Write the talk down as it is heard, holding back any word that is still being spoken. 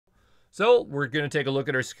So we're going to take a look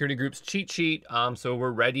at our security groups cheat sheet. So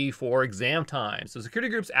we're ready for exam time. So security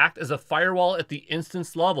groups act as a firewall at the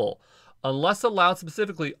instance level. Unless allowed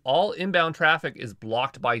specifically, all inbound traffic is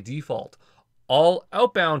blocked by default. All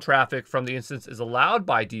outbound traffic from the instance is allowed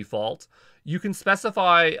by default. You can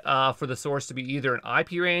specify for the source to be either an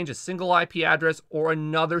IP range, a single IP address, or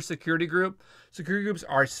another security group. Security groups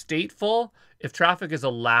are stateful. If traffic is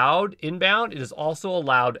allowed inbound, it is also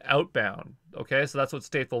allowed outbound. Okay, so that's what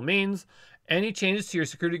stateful means. Any changes to your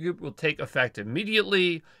security group will take effect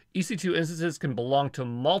immediately. EC2 instances can belong to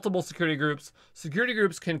multiple security groups. Security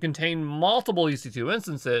groups can contain multiple EC2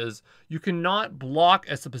 instances. You cannot block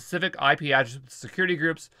a specific IP address with security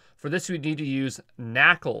groups. For this, we need to use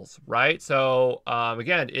NACLs, right? So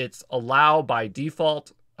again, it's allow by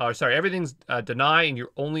default. Everything's deny and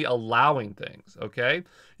you're only allowing things, okay?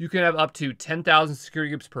 You can have up to 10,000 security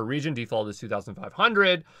groups per region. Default is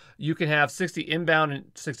 2,500. You can have 60 inbound and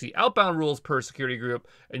 60 outbound rules per security group,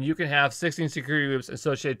 and you can have 16 security groups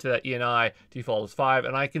associated to that ENI. Default is 5,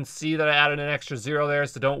 and I can see that I added an extra 0 there,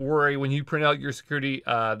 so don't worry. When you print out your security,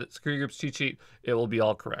 the security groups cheat sheet, it will be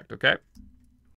all correct, okay?